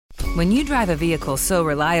When you drive a vehicle so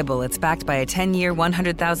reliable it's backed by a 10-year,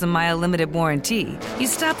 100,000-mile limited warranty, you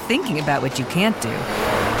stop thinking about what you can't do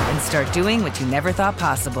and start doing what you never thought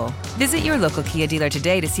possible. Visit your local Kia dealer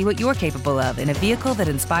today to see what you're capable of in a vehicle that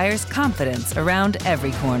inspires confidence around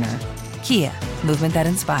every corner. Kia, movement that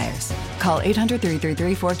inspires. Call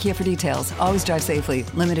 800-333-4KIA for details. Always drive safely.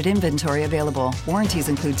 Limited inventory available. Warranties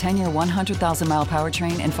include 10-year 100,000-mile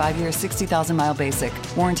powertrain and 5-year 60,000-mile basic.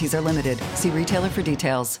 Warranties are limited. See retailer for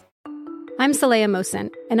details. I'm Saleha Mohsen,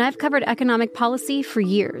 and I've covered economic policy for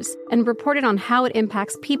years and reported on how it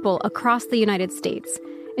impacts people across the United States.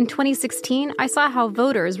 In 2016, I saw how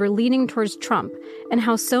voters were leaning towards Trump and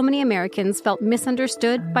how so many Americans felt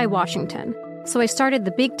misunderstood by Washington. So I started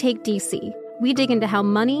The Big Take DC. We dig into how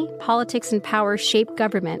money, politics, and power shape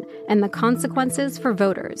government and the consequences for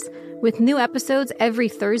voters. With new episodes every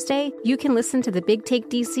Thursday, you can listen to The Big Take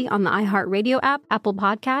DC on the iHeartRadio app, Apple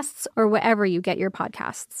Podcasts, or wherever you get your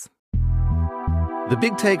podcasts. The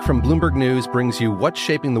Big Take from Bloomberg News brings you what's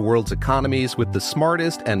shaping the world's economies with the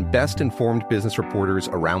smartest and best-informed business reporters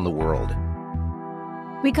around the world.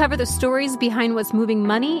 We cover the stories behind what's moving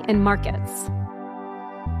money and markets.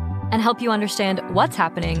 And help you understand what's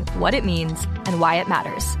happening, what it means, and why it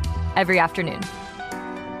matters. Every afternoon.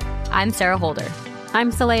 I'm Sarah Holder. I'm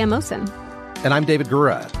Saleha Mohsen. And I'm David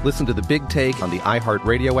Gura. Listen to The Big Take on the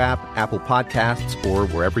iHeartRadio app, Apple Podcasts, or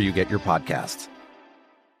wherever you get your podcasts.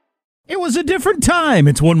 It was a different time.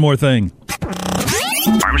 It's One More Thing.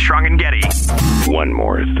 Armstrong and Getty. One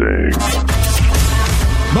more thing.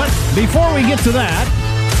 But before we get to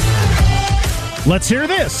that, let's hear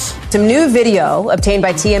this. Some new video obtained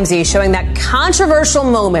by TMZ showing that controversial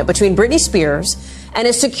moment between Britney Spears and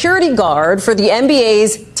a security guard for the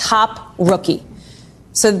NBA's top rookie.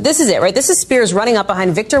 So this is it, right? This is Spears running up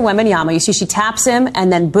behind Victor Wembanyama. You see she taps him,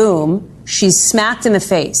 and then boom, she's smacked in the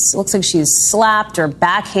face. It looks like she's slapped or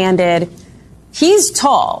backhanded. He's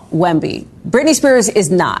tall, Wemby. Britney Spears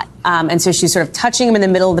is not. And so she's sort of touching him in the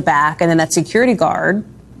middle of the back, and then that security guard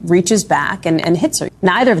reaches back and hits her.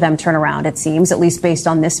 Neither of them turn around, it seems, at least based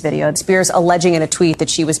on this video. Spears alleging in a tweet that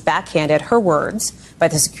she was backhanded, her words, by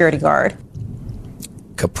the security guard.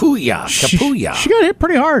 Kapuya. She got hit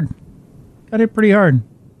pretty hard.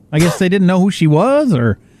 I guess they didn't know who she was,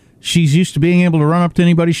 or she's used to being able to run up to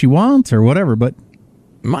anybody she wants, or whatever, but...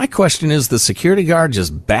 My question is, the security guard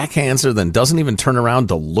just backhands her, then doesn't even turn around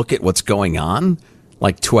to look at what's going on?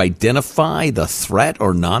 Like, to identify the threat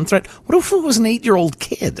or non-threat? What if it was an 8-year-old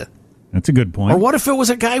kid? That's a good point. Or what if it was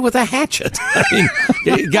a guy with a hatchet? I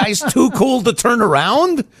mean, guy's too cool to turn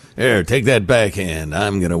around? Here, take that backhand.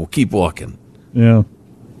 I'm going to keep walking. Yeah.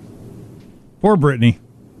 Poor Britney.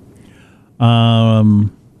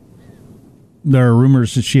 There are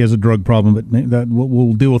rumors that she has a drug problem, but that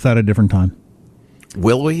we'll deal with that at a different time.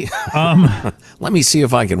 Will we? Let me see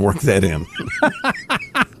if I can work that in.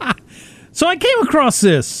 So I came across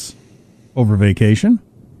this over vacation.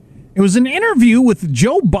 It was an interview with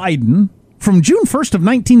Joe Biden from June 1st of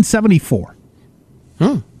 1974.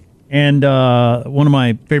 And one of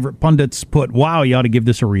my favorite pundits put, wow, you ought to give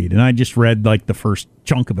this a read. And I just read like the first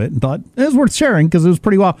chunk of it and thought it was worth sharing because it was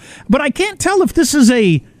pretty wild. But I can't tell if this is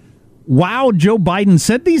a wow, Joe Biden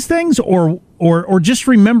said these things or just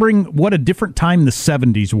remembering what a different time the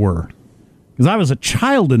 70s were. Because I was a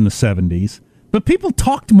child in the 70s. But people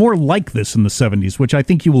talked more like this in the 70s, which I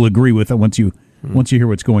think you will agree with once you hear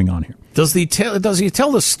what's going on here. Does he tell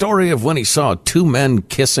the story of when he saw two men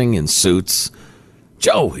kissing in suits?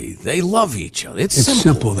 Joey, they love each other. It's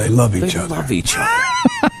simple. They love each other. They love each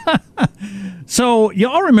other. So you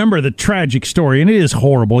all remember the tragic story, and it is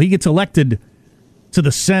horrible. He gets elected to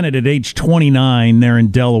the Senate at age 29 there in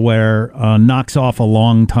Delaware, knocks off a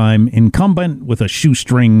long-time incumbent with a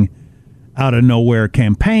shoestring out-of-nowhere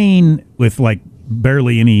campaign with, like,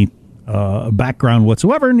 barely any background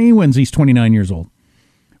whatsoever, and he wins. He's 29 years old.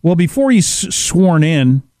 Well, before he's sworn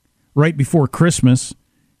in, right before Christmas,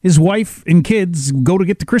 his wife and kids go to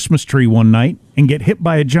get the Christmas tree one night and get hit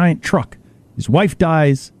by a giant truck. His wife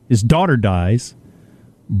dies. His daughter dies.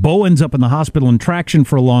 Bo ends up in the hospital in traction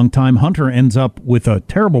for a long time. Hunter ends up with a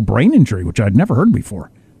terrible brain injury, which I'd never heard before.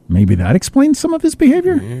 Maybe that explains some of his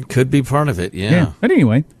behavior? Could be part of it, yeah. But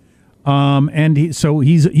anyway, and he's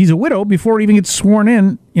a widow before he even gets sworn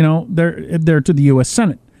in, there to the U.S.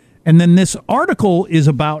 Senate. And then this article is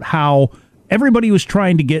about how everybody was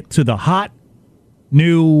trying to get to the hot,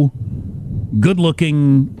 new,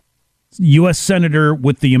 good-looking U.S. Senator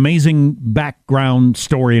with the amazing background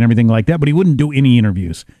story and everything like that, but he wouldn't do any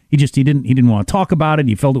interviews. He didn't want to talk about it.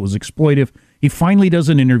 He felt it was exploitive. He finally does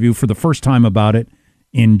an interview for the first time about it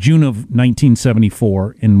in June of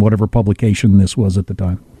 1974 in whatever publication this was at the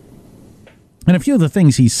time. And a few of the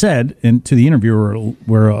things he said to the interviewer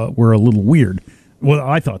were a little weird. Well,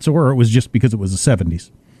 I thought so, or it was just because it was the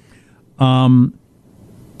 70s.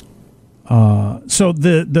 So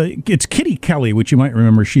it's Kitty Kelly, which you might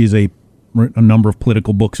remember. She's a number of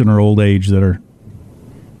political books in her old age that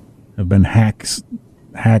have been hack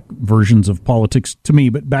versions of politics to me.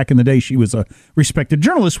 But back in the day, she was a respected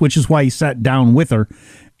journalist, which is why he sat down with her.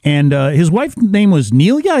 And his wife's name was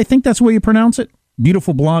Nelia. I think that's the way you pronounce it.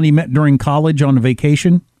 Beautiful blonde he met during college on a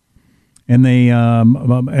vacation. And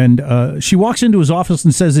she walks into his office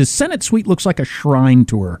and says his Senate suite looks like a shrine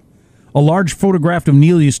to her. A large photograph of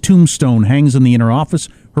Nelia's tombstone hangs in the inner office.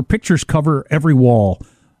 Her pictures cover every wall.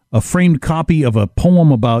 A framed copy of a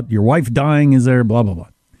poem about your wife dying is there, blah, blah, blah.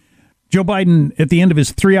 Joe Biden, at the end of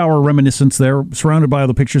his 3-hour reminiscence there, surrounded by all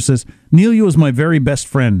the pictures, says, Nelia was my very best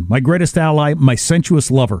friend, my greatest ally, my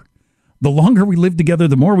sensuous lover. The longer we lived together,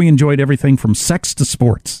 the more we enjoyed everything from sex to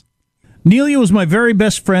sports. Nelia was my very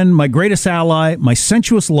best friend, my greatest ally, my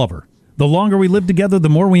sensuous lover. The longer we lived together, the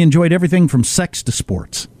more we enjoyed everything from sex to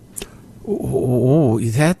sports. Oh,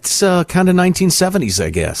 that's kind of 1970s,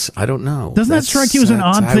 I guess. I don't know. Doesn't that strike you as an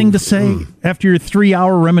odd thing to say after your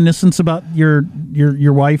 3-hour reminiscence about your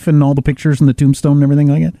wife and all the pictures and the tombstone and everything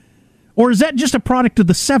like that? Or is that just a product of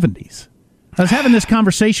the 70s? I was having this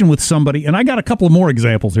conversation with somebody, and I got a couple of more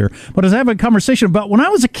examples here, but I was having a conversation about when I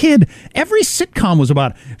was a kid, every sitcom was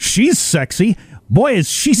about, she's sexy. Boy, is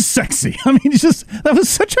she sexy. I mean, that was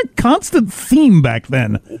such a constant theme back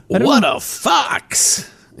then. What a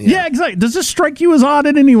fox. Yeah, exactly. Does this strike you as odd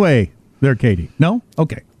in any way there, Katie? No?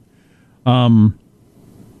 Okay. I'll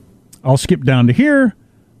skip down to here.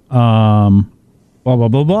 Blah, blah,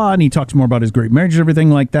 blah, blah. And he talks more about his great marriage and everything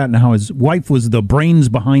like that and how his wife was the brains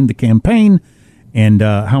behind the campaign and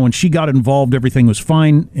how when she got involved, everything was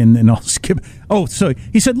fine. And then I'll skip. Oh, so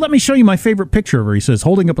he said, let me show you my favorite picture of her. He says,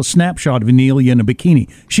 holding up a snapshot of Nelia in a bikini.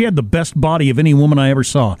 She had the best body of any woman I ever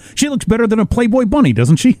saw. She looks better than a Playboy bunny,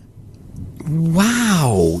 doesn't she?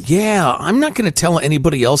 Wow. Yeah, I'm not going to tell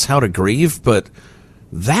anybody else how to grieve, but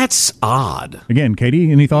that's odd. Again,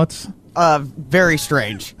 Katie, any thoughts? Very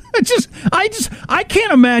strange. I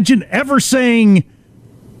can't imagine ever saying,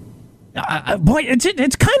 boy,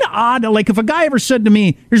 it's kind of odd. Like if a guy ever said to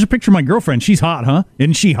me, here's a picture of my girlfriend. She's hot, huh?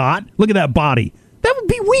 Isn't she hot? Look at that body. That would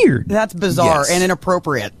be weird. That's bizarre and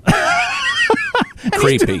inappropriate.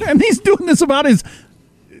 Creepy. He's doing this about his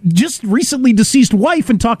just recently deceased wife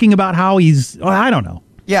and talking about how I don't know.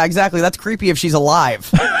 Yeah, exactly. That's creepy if she's alive,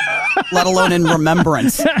 let alone in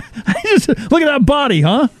remembrance. Look at that body,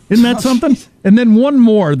 huh? Isn't that something? And then one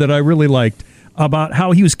more that I really liked about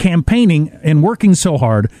how he was campaigning and working so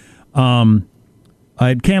hard.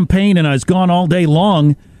 I'd campaigned and I was gone all day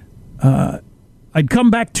long. I'd come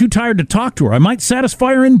back too tired to talk to her. I might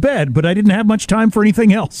satisfy her in bed, but I didn't have much time for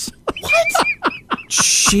anything else. What?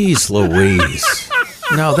 Jeez Louise.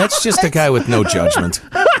 No, that's just a guy with no judgment.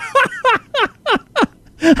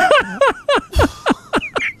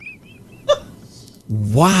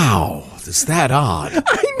 Wow, is that odd?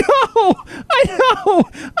 I know.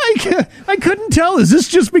 I couldn't tell. Is this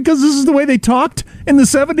just because this is the way they talked in the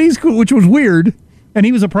 70s, which was weird? And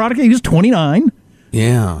he was a product. He was 29.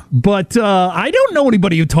 Yeah. But I don't know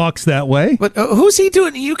anybody who talks that way. But who's he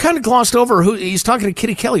doing? You kind of glossed over who he's talking to.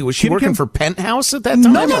 Kitty Kelly. Was she working for Penthouse at that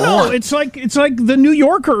time? No. It's like the New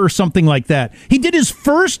Yorker or something like that. He did his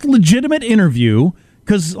first legitimate interview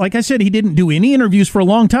because, like I said, he didn't do any interviews for a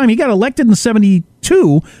long time. He got elected in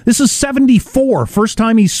 72. This is 74. First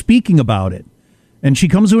time he's speaking about it. And she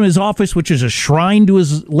comes to his office, which is a shrine to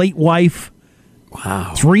his late wife.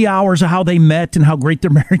 Wow. 3 hours of how they met and how great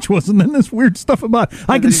their marriage was, and then this weird stuff about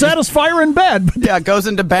I can satisfy her in bed. But yeah, goes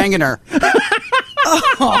into banging her.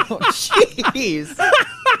 Oh, jeez.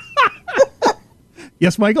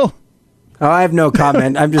 Yes, Michael? Oh, I have no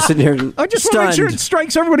comment. I'm just sitting here I just stunned. want to make sure it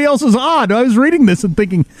strikes everybody else as odd. I was reading this and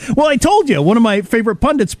thinking, well, I told you, one of my favorite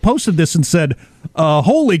pundits posted this and said,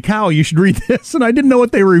 holy cow, you should read this, and I didn't know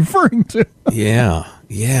what they were referring to.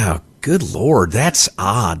 Yeah. Good Lord, that's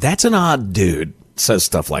odd. That's an odd dude. Says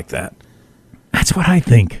stuff like that. That's what I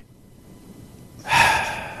think.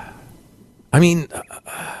 I mean,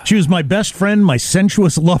 she was my best friend, my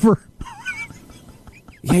sensuous lover.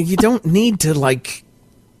 Yeah, you don't need to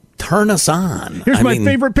turn us on. Here's my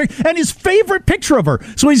favorite picture, and his favorite picture of her.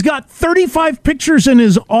 So he's got 35 pictures in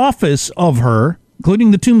his office of her,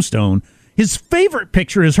 including the tombstone. His favorite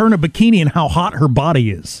picture is her in a bikini and how hot her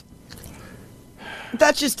body is.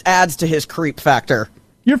 That just adds to his creep factor.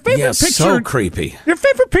 Your favorite picture, so creepy. Your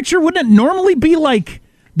favorite picture, wouldn't it normally be like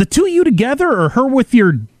the two of you together or her with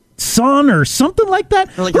your son or something like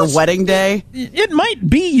that. Or like your wedding day. It might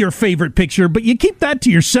be your favorite picture, but you keep that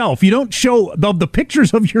to yourself. You don't show the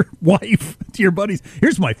pictures of your wife to your buddies.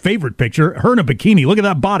 Here's my favorite picture. Her in a bikini. Look at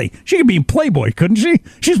that body. She could be in Playboy, couldn't she?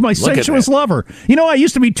 She's my sensuous lover. You know, I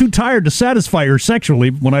used to be too tired to satisfy her sexually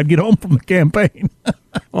when I'd get home from the campaign.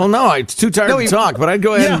 Well, no, I'm too tired to talk, but I'd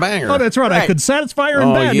go ahead and bang her. Oh, that's right. I could satisfy her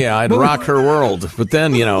in bed. Oh, yeah, I'd rock her world. But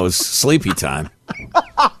then, you know, it's sleepy time.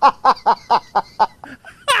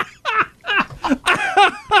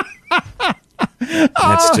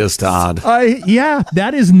 That's just odd. Yeah,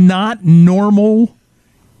 that is not normal.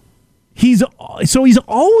 He's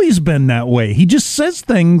always been that way. He just says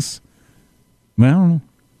things. Well,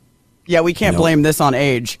 yeah, we can't blame this on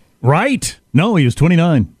age. Right. No, he was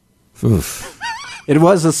 29. Oof. It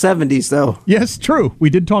was the 70s, though. Yes, true. We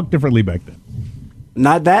did talk differently back then.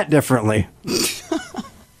 Not that differently.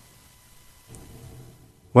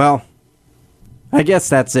 Well, I guess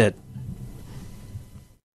that's it.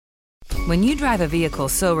 When you drive a vehicle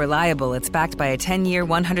so reliable it's backed by a 10-year,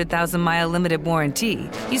 100,000-mile limited warranty,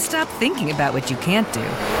 you stop thinking about what you can't do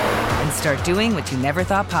and start doing what you never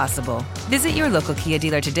thought possible. Visit your local Kia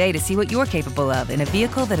dealer today to see what you're capable of in a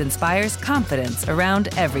vehicle that inspires confidence around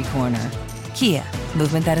every corner. Kia,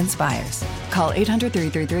 movement that inspires. Call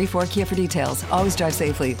 800-333-4KIA for details. Always drive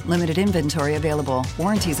safely. Limited inventory available.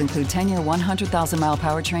 Warranties include 10-year 100,000-mile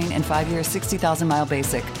powertrain and 5-year 60,000-mile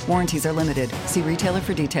basic. Warranties are limited. See retailer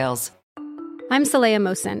for details. I'm Saleha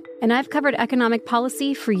Mohsen, and I've covered economic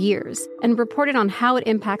policy for years and reported on how it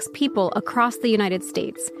impacts people across the United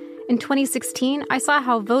States. In 2016, I saw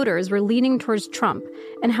how voters were leaning towards Trump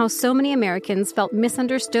and how so many Americans felt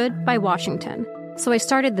misunderstood by Washington. So I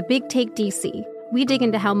started The Big Take DC. We dig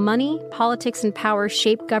into how money, politics, and power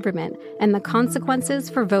shape government and the consequences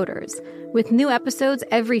for voters. With new episodes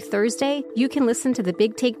every Thursday, you can listen to The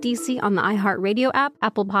Big Take DC on the iHeartRadio app,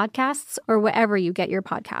 Apple Podcasts, or wherever you get your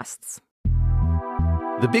podcasts.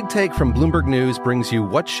 The Big Take from Bloomberg News brings you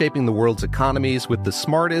what's shaping the world's economies with the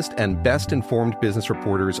smartest and best-informed business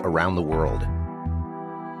reporters around the world.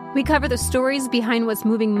 We cover the stories behind what's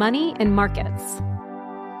moving money and markets,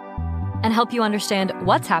 and help you understand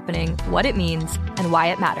what's happening, what it means, and why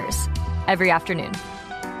it matters every afternoon.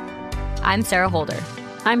 I'm Sarah Holder.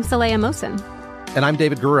 I'm Saleha Mohsen. And I'm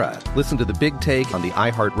David Gura. Listen to The Big Take on the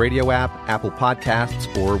iHeartRadio app, Apple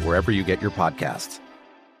Podcasts, or wherever you get your podcasts.